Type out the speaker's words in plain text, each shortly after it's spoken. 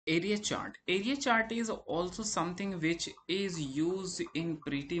Area chart is also something which is used in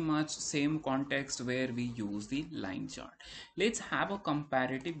pretty much same context where we use the line chart. Let's have a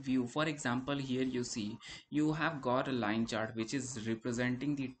comparative view. For example, here you see you have got a line chart which is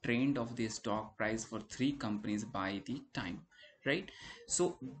representing the trend of the stock price for three companies by the time, right?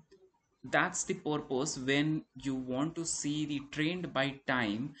 So that's the purpose. When you want to see the trend by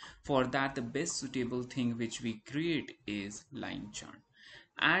time, for that the best suitable thing which we create is line chart.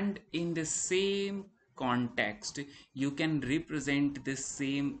 And in the same context, you can represent the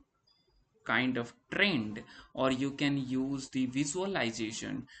same kind of trend, or you can use the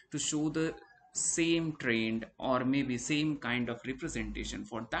visualization to show the same trend or maybe same kind of representation.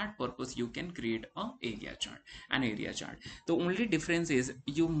 For that purpose you can create an area chart. The only difference is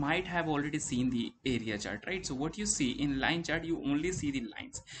you might have already seen the area chart, right? So what you see in line chart, you only see the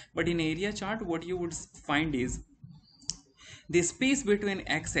lines, but in area chart what you would find is the space between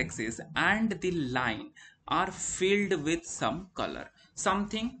x-axis and the line are filled with some color,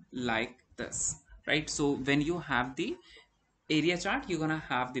 something like this, right? So when you have the area chart, you're gonna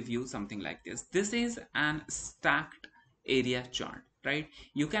have the view something like this. This is an stacked area chart, right?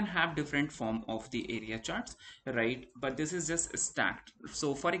 You can have different form of the area charts, right? But this is just stacked.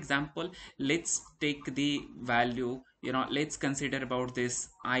 So for example, let's take the value, let's consider about this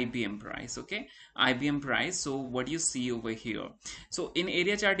IBM price. Okay, IBM price. So what you see over here, so in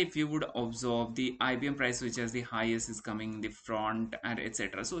area chart, if you would observe the IBM price which has the highest is coming in the front and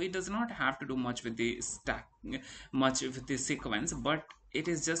etc. So it does not have to do much with the stack, much with the sequence, but it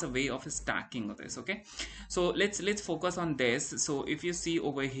is just a way of stacking of this. Okay, so let's focus on this. So if you see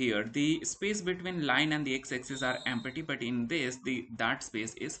over here, the space between line and the x-axis are empty, but in this that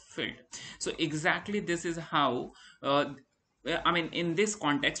space is filled. So exactly this is how I mean, in this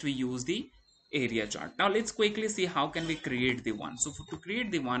context we use the area chart. Now let's quickly see how can we create the one. So to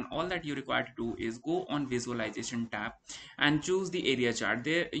create the one, all that you require to do is go on visualization tab and choose the area chart.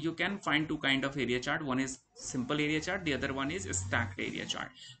 There you can find two kind of area chart. One is simple area chart, the other one is stacked area chart.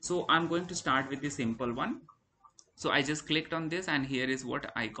 So I'm going to start with the simple one. So I just clicked on this and here is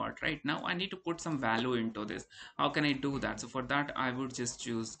what I got. Right now I need to put some value into this. How can I do that? So for that I would just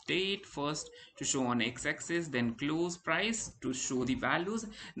choose date first to show on x-axis, then close price to show the values.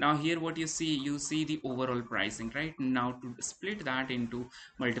 Now here what you see the overall pricing. Right now to split that into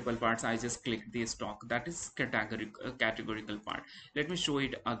multiple parts, I just click the stock, that is categorical part. Let me show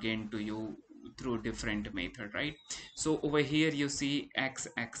it again to you through different method, right? So over here you see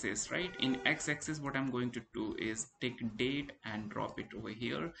x-axis, right? In x-axis what I'm going to do is take date and drop it over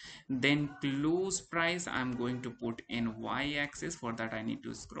here, then close price I'm going to put in y-axis. For that I need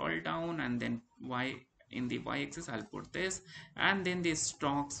to scroll down, and then in the y-axis I'll put this, and then the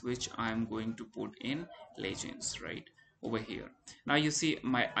stocks which I'm going to put in legends, right? Over here now you see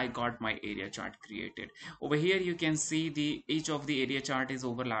I got my area chart created. Over here you can see the each of the area chart is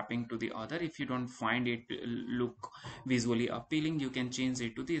overlapping to the other. If you don't find it look visually appealing, you can change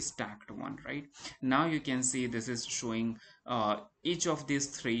it to the stacked one. Right now you can see this is showing each of these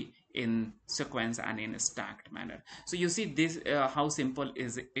three in sequence and in a stacked manner. So you see this how simple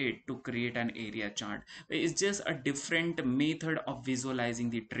is it to create an area chart. It's just a different method of visualizing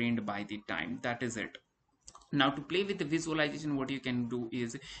the trend by the time. That is it. Now to play with the visualization, what you can do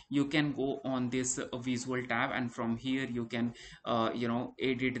is you can go on this visual tab, and from here you can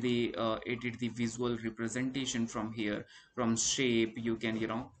edit the visual representation. From here, from shape, you can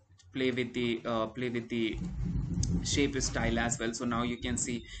play with the shape style as well. So now you can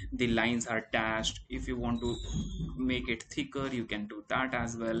see the lines are dashed. If you want to make it thicker, you can do that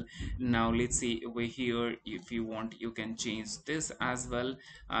as well. Now let's see over here, if you want you can change this as well.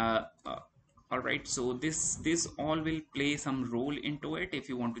 All right, so this all will play some role into it. If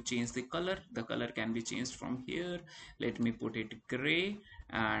you want to change the color can be changed from here. Let me put it gray,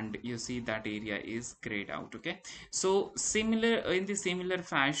 and you see that area is grayed out. Okay, so similar in the similar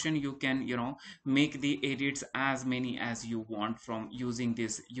fashion you can make the edits as many as you want from using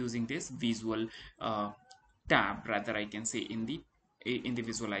this visual tab, rather I can say, in the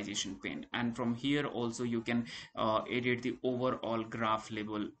visualization pane. And from here also you can edit the overall graph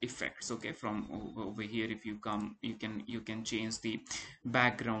level effects. Okay, from over here if you come, you can change the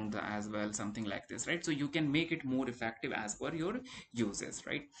background as well, something like this, right? So you can make it more effective as per your uses,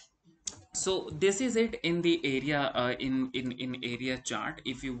 right? So this is it in the area in area chart.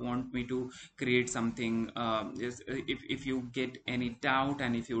 If you want me to create something, if you get any doubt,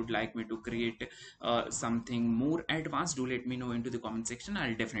 and if you would like me to create something more advanced, do let me know into the comment section.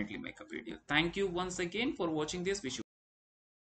 I'll definitely make a video. Thank you once again for watching this. Wish you